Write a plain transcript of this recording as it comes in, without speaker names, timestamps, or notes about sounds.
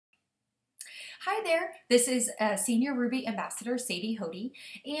Hi there, this is Senior Ruby Ambassador Sadie Hody,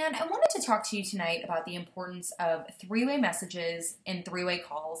 and I wanted to talk to you tonight about the importance of three-way messages and three-way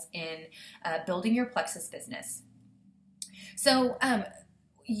calls in building your Plexus business. So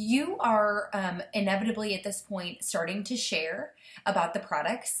you are inevitably at this point starting to share about the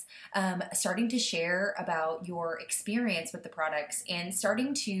products, starting to share about your experience with the products, and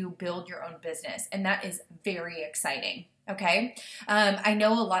starting to build your own business, and that is very exciting. Okay. I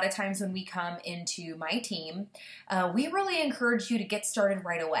know a lot of times when we come into my team, we really encourage you to get started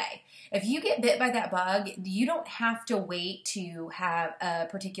right away. If you get bit by that bug, you don't have to wait to have a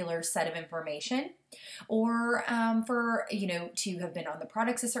particular set of information or to have been on the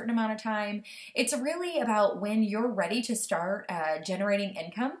products a certain amount of time. It's really about when you're ready to start generating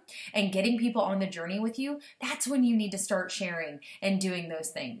income and getting people on the journey with you. That's when you need to start sharing and doing those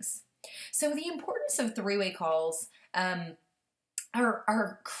things. So the importance of three-way calls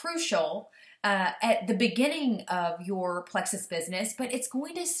are crucial at the beginning of your Plexus business, but it's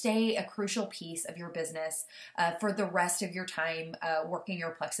going to stay a crucial piece of your business for the rest of your time working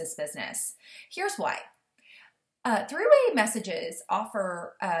your Plexus business. Here's why. Three-way messages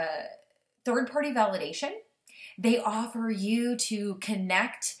offer third-party validation. They offer you to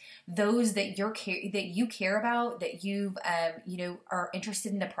connect those that you care about, that you are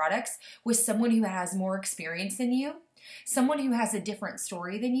interested in the products, with someone who has more experience than you, someone who has a different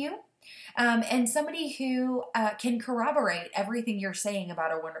story than you, and somebody who can corroborate everything you're saying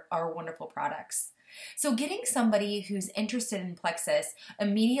about our wonderful products. So getting somebody who's interested in Plexus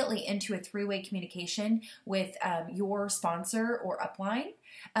immediately into a three-way communication with your sponsor or upline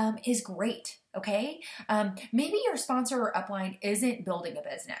is great, okay? Maybe your sponsor or upline isn't building a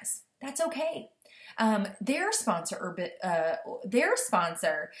business. That's okay. Their sponsor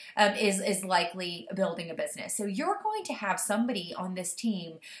is likely building a business. So you're going to have somebody on this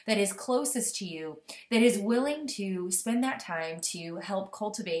team that is closest to you, that is willing to spend that time to help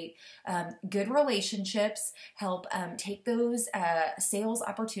cultivate good relationships, help take those sales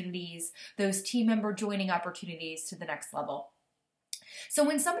opportunities, those team member joining opportunities to the next level. So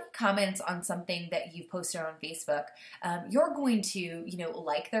when somebody comments on something that you've posted on Facebook, you're going to,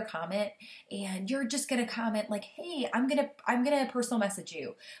 like their comment, and you're just going to comment like, "Hey, I'm gonna personal message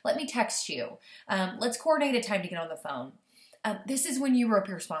you. Let me text you. Let's coordinate a time to get on the phone." This is when you rope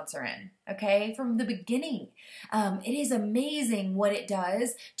your sponsor in, okay? From the beginning. It is amazing what it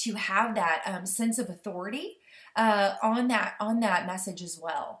does to have that sense of authority on that message as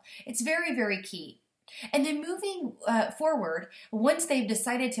well. It's very, very key. And then moving forward, once they've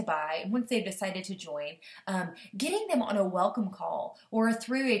decided to buy, once they've decided to join, getting them on a welcome call or a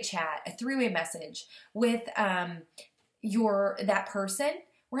three-way chat, a three-way message with that person,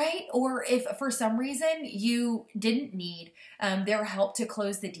 right? Or if for some reason you didn't need their help to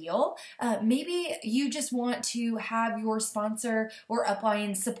close the deal, maybe you just want to have your sponsor or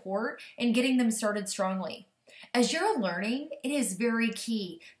upline support in getting them started strongly. As you're learning, it is very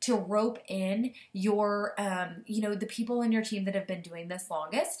key to rope in your, the people in your team that have been doing this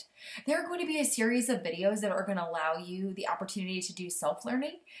longest. There are going to be a series of videos that are going to allow you the opportunity to do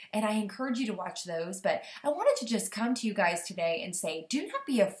self-learning, and I encourage you to watch those. But I wanted to just come to you guys today and say, do not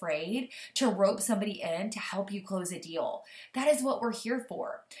be afraid to rope somebody in to help you close a deal. That is what we're here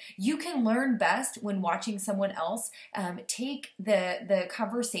for. You can learn best when watching someone else take the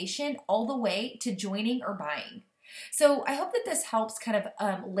conversation all the way to joining or buying. So I hope that this helps kind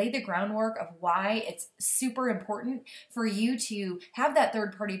of lay the groundwork of why it's super important for you to have that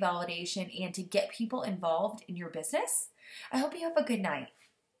third-party validation and to get people involved in your business. I hope you have a good night.